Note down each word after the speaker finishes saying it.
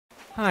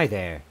Hi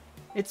there,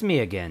 it's me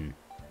again.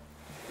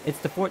 It's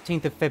the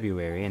 14th of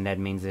February, and that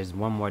means there's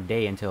one more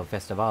day until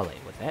Festivale.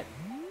 Was that?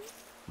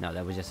 No,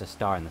 that was just a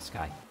star in the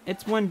sky.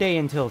 It's one day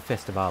until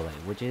Festivale,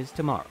 which is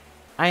tomorrow.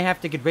 I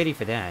have to get ready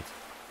for that,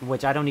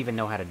 which I don't even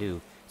know how to do,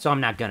 so I'm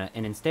not gonna,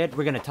 and instead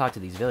we're gonna talk to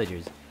these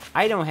villagers.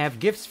 I don't have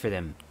gifts for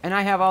them, and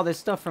I have all this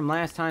stuff from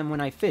last time when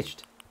I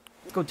fished.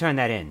 Let's go turn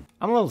that in.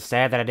 I'm a little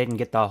sad that I didn't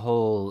get the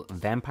whole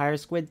vampire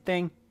squid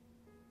thing.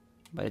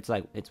 But it's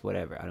like, it's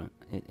whatever.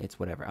 It's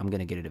whatever. I'm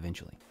gonna get it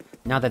eventually.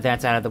 Now that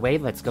that's out of the way,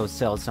 let's go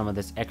sell some of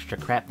this extra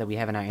crap that we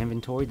have in our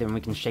inventory. Then we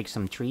can shake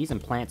some trees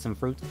and plant some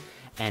fruits.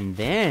 And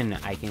then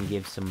I can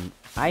give some...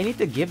 I need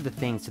to give the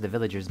things to the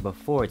villagers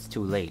before it's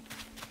too late.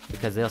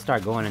 Because they'll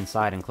start going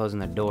inside and closing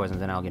their doors,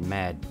 and then I'll get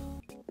mad.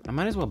 I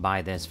might as well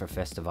buy this for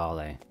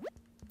Festivale.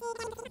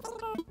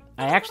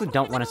 I actually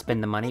don't want to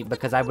spend the money,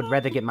 because I would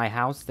rather get my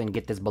house than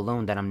get this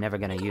balloon that I'm never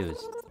gonna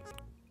use.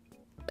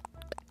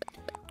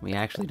 We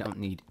actually don't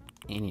need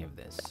any of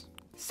this.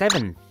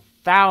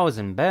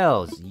 7,000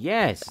 bells!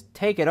 Yes!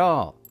 Take it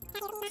all!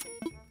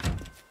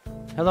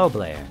 Hello,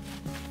 Blair.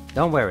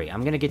 Don't worry,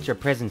 I'm gonna get your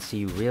presents to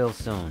you real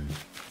soon.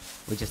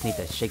 We just need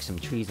to shake some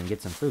trees and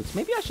get some fruits.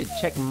 Maybe I should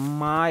check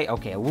my...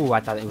 Okay, ooh, I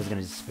thought it was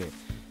gonna disappear.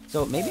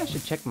 So, maybe I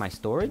should check my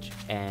storage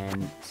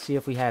and see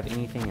if we have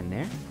anything in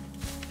there.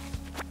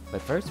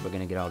 But first, we're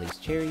gonna get all these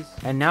cherries.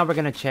 And now we're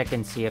gonna check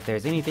and see if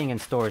there's anything in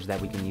storage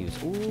that we can use.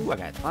 Ooh, I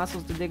got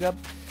fossils to dig up.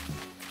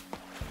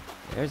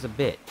 There's a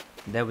bit.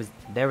 There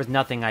was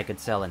nothing I could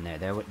sell in there.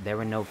 There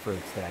were no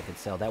fruits that I could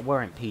sell that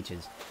weren't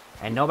peaches.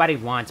 And nobody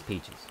wants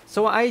peaches.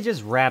 So I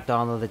just wrapped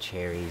all of the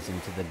cherries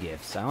into the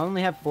gifts. I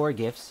only have 4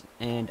 gifts,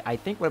 and I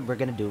think what we're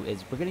gonna do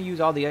is we're gonna use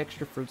all the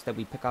extra fruits that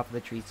we pick off of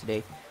the trees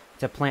today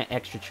to plant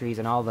extra trees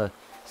and all the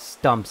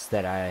stumps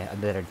that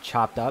are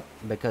chopped up,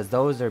 because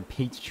those are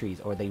peach trees,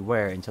 or they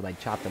were until I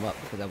chopped them up,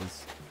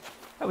 because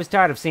I was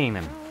tired of seeing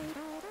them.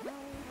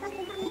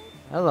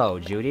 Hello,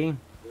 Judy.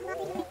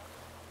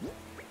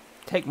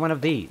 Take one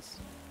of these.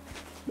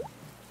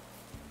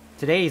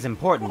 Today is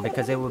important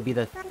because it will be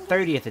the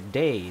 30th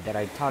day that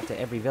I've talked to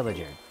every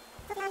villager.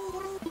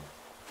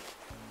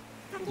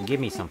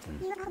 Give me something.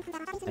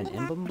 An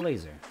emblem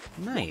blazer.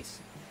 Nice.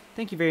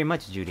 Thank you very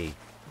much, Judy.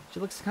 She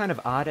looks kind of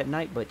odd at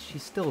night, but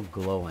she's still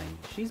glowing.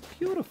 She's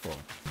beautiful.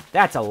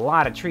 That's a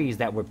lot of trees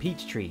that were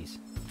peach trees.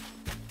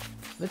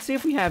 Let's see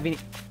if we have any...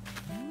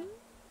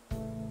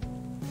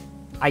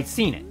 I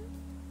seen it.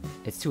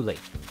 It's too late.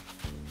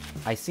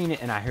 I seen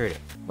it and I heard it.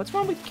 What's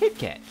wrong with Kit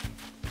Kat?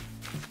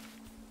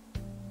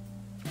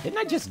 Didn't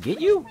I just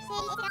get you?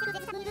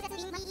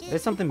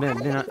 There's something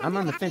I'm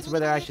on the fence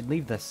whether I should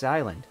leave this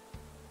island.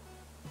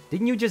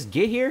 Didn't you just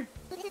get here?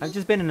 I've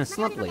just been in a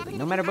slump lately.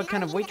 No matter what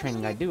kind of weight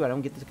training I do, I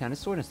don't get the kind of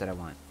soreness that I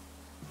want.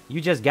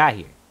 You just got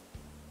here.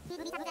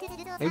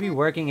 Maybe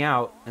working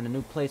out in a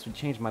new place would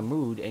change my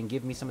mood and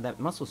give me some of that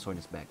muscle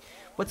soreness back.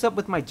 What's up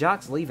with my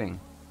jocks leaving?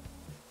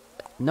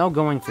 No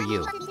going for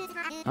you.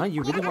 Huh?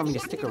 You really want me to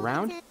stick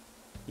around?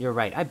 You're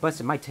right, I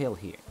busted my tail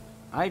here.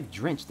 I've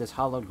drenched this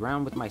hollowed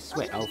ground with my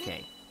sweat.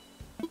 Okay.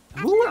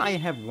 Who would I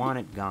have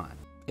wanted gone?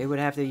 It would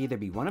have to either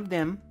be one of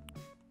them,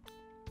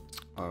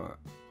 or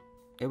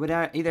it would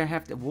either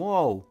have to...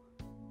 Whoa!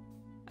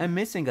 I'm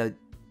missing a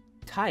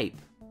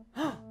type.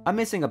 I'm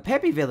missing a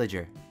peppy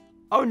villager.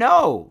 Oh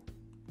no!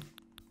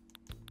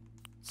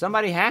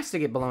 Somebody has to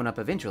get blown up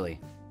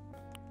eventually.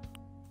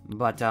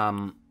 But,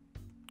 I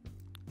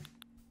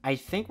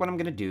think what I'm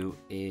gonna do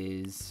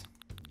is...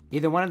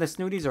 either one of the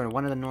snooties or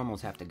one of the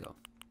normals have to go.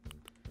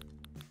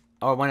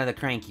 Or one of the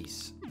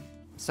crankies.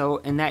 So,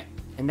 in that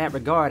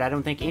regard, I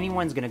don't think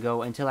anyone's gonna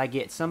go until I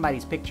get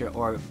somebody's picture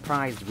or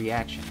prized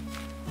reaction.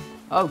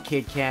 Oh,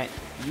 Kit Kat,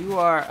 you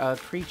are a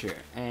creature,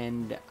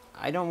 and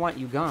I don't want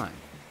you gone.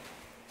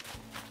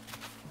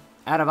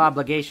 Out of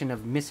obligation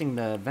of missing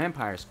the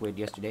vampire squid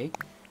yesterday,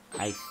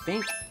 I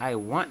think I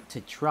want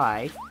to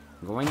try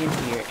going in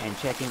here and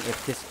checking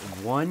if this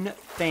one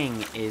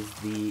thing is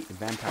the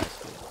vampire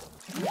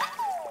squid.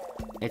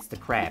 It's the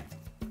crab.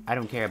 I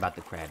don't care about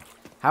the crab.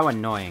 How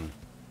annoying.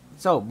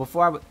 So,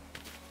 before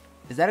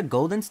is that a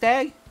golden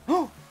stag?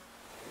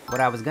 What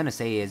I was gonna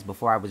say is,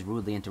 before I was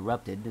rudely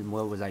interrupted, and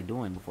what was I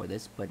doing before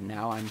this? But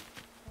now I'm...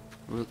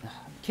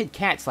 Kit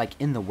Kat's, like,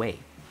 in the way.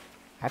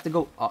 I have to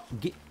go... I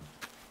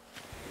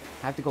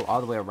have to go all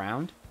the way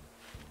around.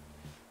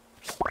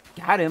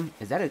 Got him.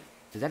 Is that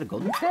a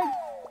golden stag?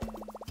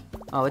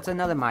 Oh, it's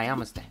another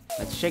Mayama stag.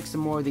 Let's shake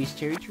some more of these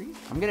cherry trees.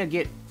 I'm gonna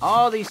get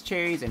all these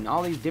cherries and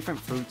all these different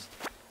fruits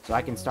so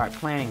I can start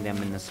planting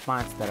them in the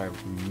spots that are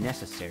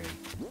necessary.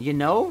 You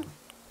know,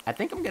 I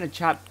think I'm gonna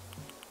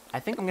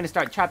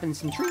start chopping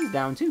some trees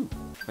down too.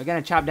 We're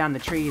gonna chop down the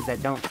trees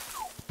that don't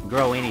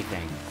grow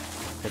anything,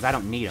 because I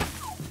don't need them.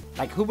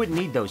 Like, who would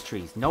need those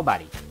trees?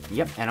 Nobody.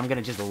 Yep, and I'm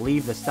gonna just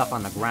leave the stuff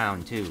on the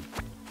ground too.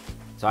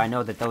 So I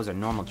know that those are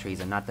normal trees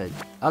and not the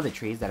other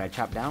trees that I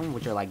chopped down,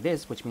 which are like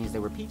this, which means they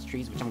were peach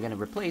trees, which I'm gonna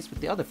replace with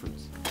the other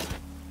fruits.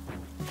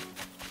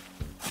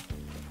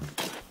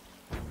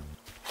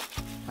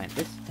 Plant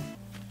this.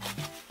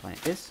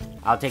 Plant this.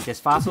 I'll take this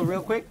fossil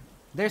real quick.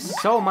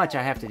 There's so much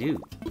I have to do.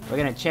 We're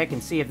gonna check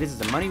and see if this is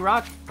a money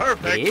rock.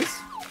 Perfect. It is?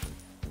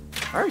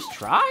 First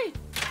try?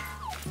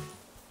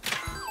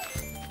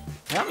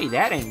 Tell me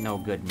that ain't no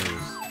good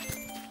news.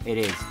 It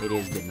is good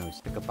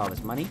news. Pick up all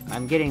this money.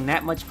 I'm getting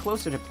that much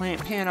closer to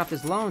paying off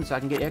this loan so I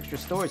can get extra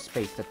storage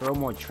space to throw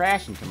more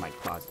trash into my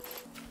closet.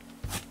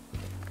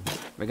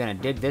 We're gonna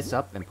dig this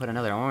up and put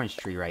another orange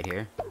tree right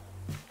here.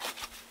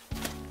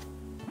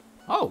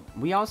 Oh,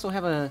 we also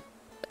have a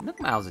Nook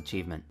Miles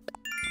achievement.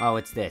 Oh,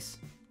 it's this.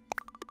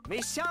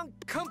 Mission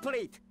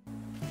complete.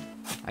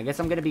 I guess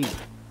I'm gonna be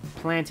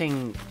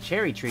planting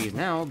cherry trees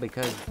now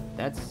because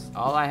that's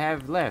all I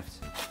have left.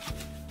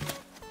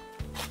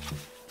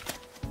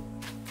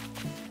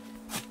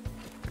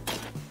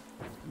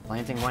 I'm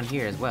planting one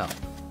here as well.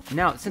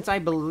 Now, since I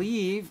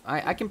believe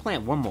I can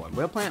plant one more.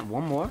 We'll plant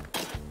one more.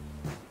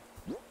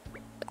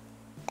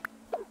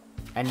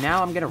 And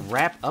now I'm gonna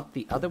wrap up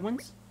the other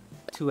ones,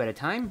 2 at a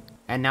time.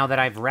 And now that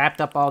I've wrapped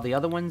up all the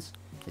other ones,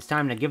 it's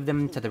time to give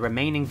them to the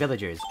remaining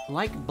villagers,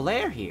 like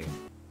Blair here.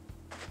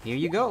 Here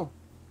you go.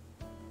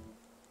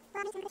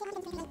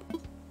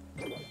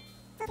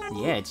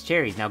 Yeah, it's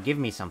cherries. Now give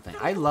me something.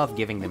 I love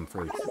giving them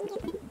fruits.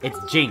 It's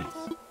genius.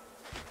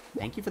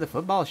 Thank you for the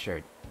football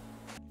shirt.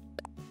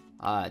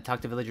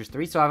 Talk to villagers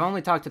 3. So I've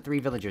only talked to 3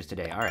 villagers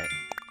today. Alright.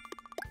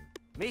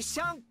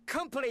 Mission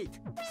complete.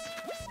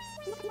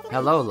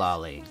 Hello,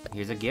 Lolly.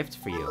 Here's a gift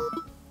for you.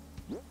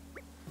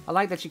 I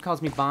like that she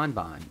calls me Bon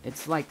Bon.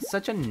 It's like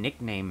such a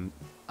nickname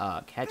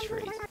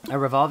catchphrase. A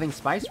revolving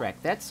spice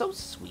rack. That's so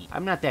sweet.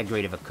 I'm not that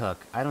great of a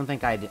cook. I don't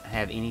think I'd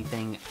have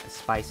anything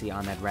spicy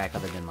on that rack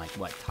other than, like,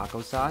 what,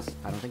 taco sauce?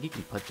 I don't think you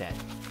can put that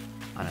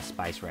on a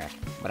spice rack.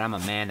 But I'm a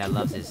man that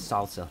loves his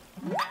salsa.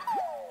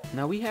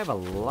 Now, we have a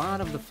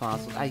lot of the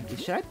fossils.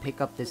 Should I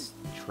pick up this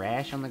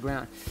trash on the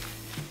ground?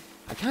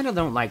 I kind of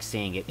don't like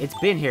seeing it. It's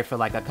been here for,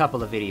 like, a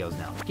couple of videos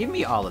now. Give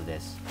me all of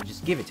this.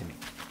 Just give it to me.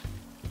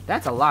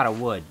 That's a lot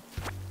of wood.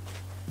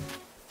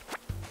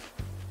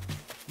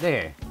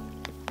 There.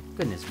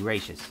 Goodness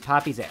gracious.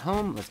 Poppy's at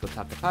home. Let's go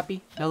talk to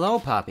Poppy. Hello,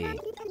 Poppy.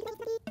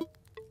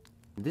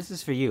 This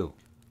is for you.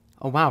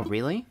 Oh, wow,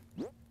 really?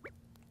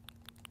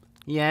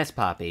 Yes,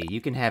 Poppy, you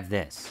can have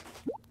this.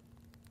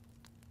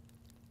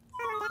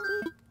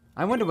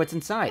 I wonder what's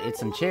inside. It's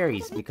some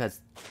cherries, because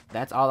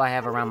that's all I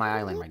have around my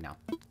island right now.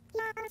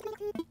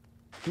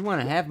 You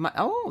want to have my...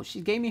 Oh,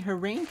 she gave me her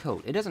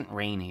raincoat. It doesn't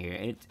rain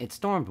here. It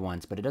stormed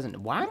once, but it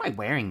doesn't... Why am I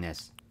wearing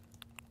this?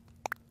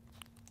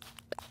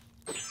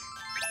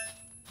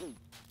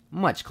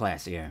 Much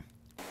classier.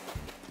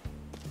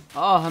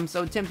 Oh, I'm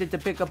so tempted to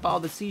pick up all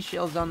the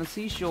seashells on the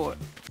seashore.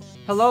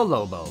 Hello,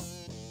 Lobo.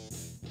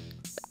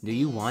 Do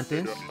you want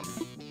this?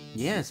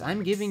 Yes,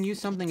 I'm giving you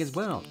something as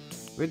well.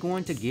 We're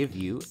going to give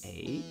you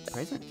a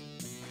present.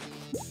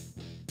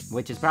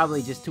 Which is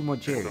probably just 2 more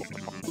cherries.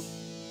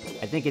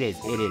 I think it is.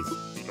 It is.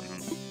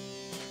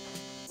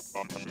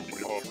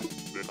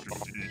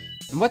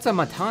 What's a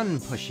matan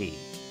pushy?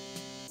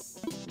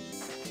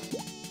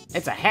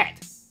 It's a hat.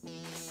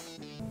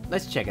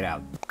 Let's check it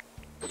out.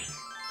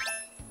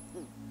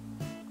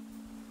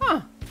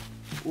 Huh.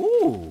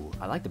 Ooh,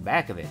 I like the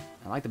back of it.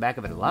 I like the back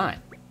of it a lot.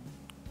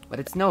 But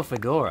it's no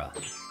fedora.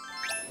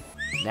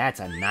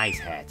 That's a nice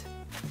hat.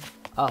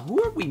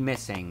 Who are we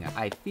missing?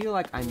 I feel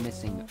like I'm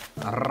missing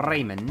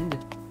Raymond.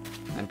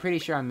 I'm pretty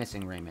sure I'm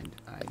missing Raymond.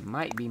 I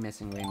might be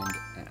missing Raymond,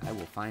 and I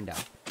will find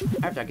out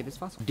after I get this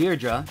fossil.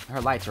 Deirdre,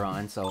 her lights are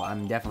on, so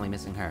I'm definitely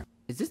missing her.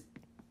 Is this...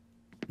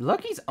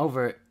 Lucky's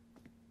over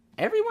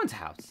everyone's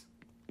house.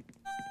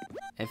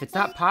 If it's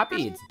not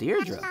Poppy, it's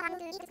Deirdre.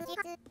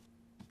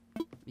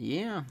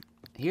 Yeah,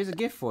 here's a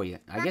gift for you.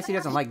 I guess he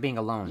doesn't like being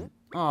alone.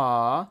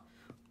 Aww,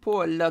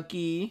 poor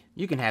Lucky.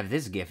 You can have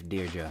this gift,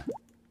 Deirdre.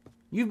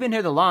 You've been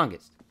here the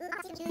longest.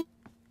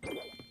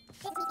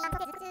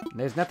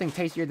 There's nothing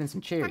tastier than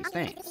some cherries,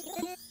 thanks.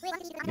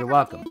 You're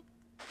welcome.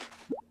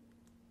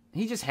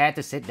 He just had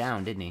to sit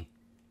down, didn't he?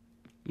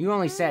 You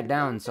only sat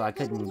down so I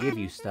couldn't give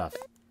you stuff.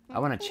 I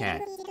want to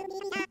chat.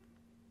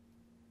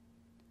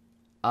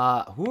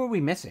 Who are we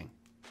missing?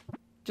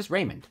 Just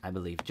Raymond, I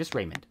believe. Just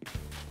Raymond.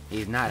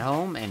 He's not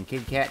home, and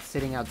Kid Cat's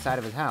sitting outside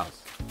of his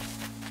house.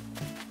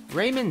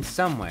 Raymond's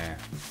somewhere.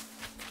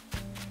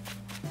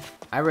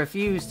 I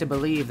refuse to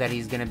believe that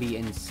he's gonna be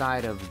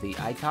inside of the...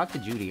 I talked to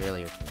Judy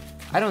earlier.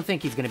 I don't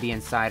think he's gonna be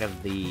inside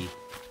of the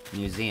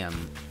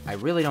museum. I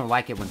really don't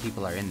like it when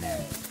people are in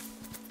there.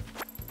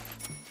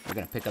 We're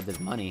gonna pick up this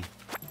money.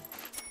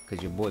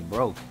 Because your boy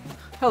broke.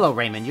 Hello,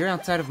 Raymond. You're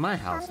outside of my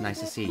house. Nice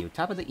to see you.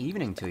 Top of the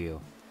evening to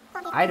you.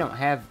 I don't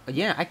have...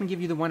 Yeah, I can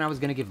give you the one I was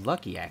gonna give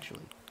Lucky,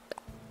 actually.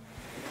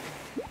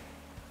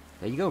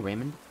 There you go,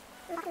 Raymond.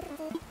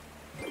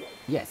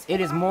 Yes, it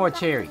is more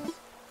cherries.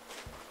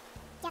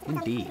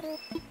 Indeed.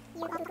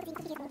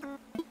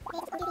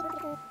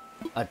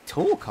 A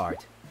tool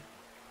cart?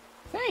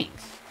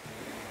 Thanks.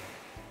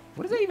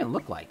 What does that even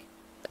look like?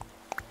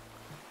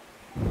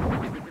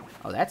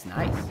 Oh, that's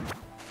nice.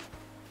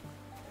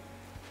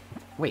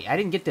 Wait, I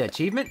didn't get the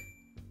achievement?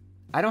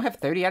 I don't have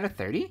 30 out of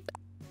 30?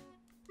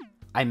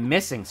 I'm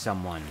missing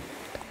someone.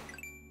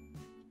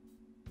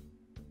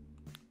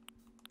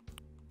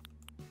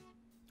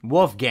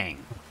 Wolfgang.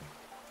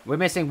 We're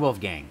missing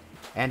Wolfgang.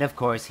 And of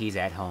course, he's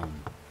at home.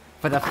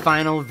 For the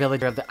final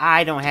villager of the...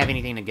 I don't have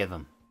anything to give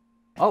him.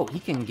 Oh, he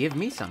can give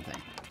me something.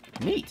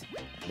 Neat.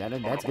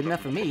 That's good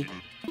enough for me.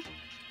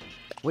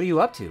 What are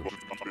you up to?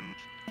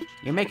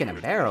 You're making a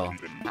barrel.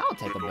 I'll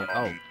take a barrel.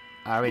 Oh,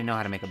 I already know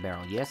how to make a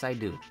barrel. Yes, I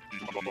do.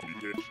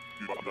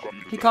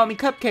 He called me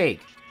Cupcake.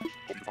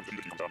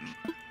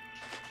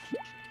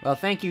 Well,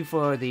 thank you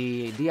for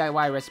the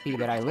DIY recipe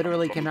that I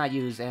literally cannot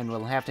use and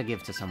will have to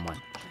give to someone.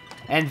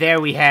 And there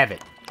we have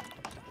it.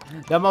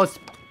 The most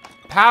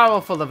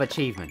powerful of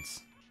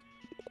achievements.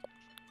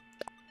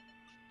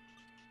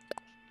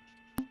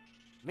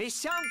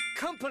 Mission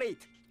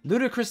complete.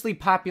 Ludicrously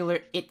popular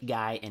It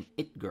Guy and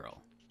It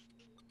Girl.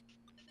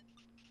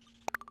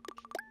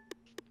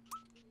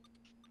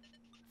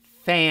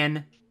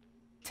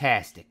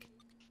 Fantastic.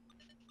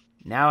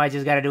 Now I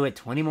just gotta do it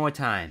 20 more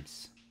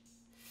times.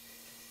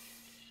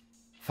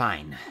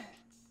 Fine.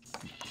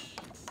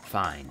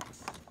 Fine.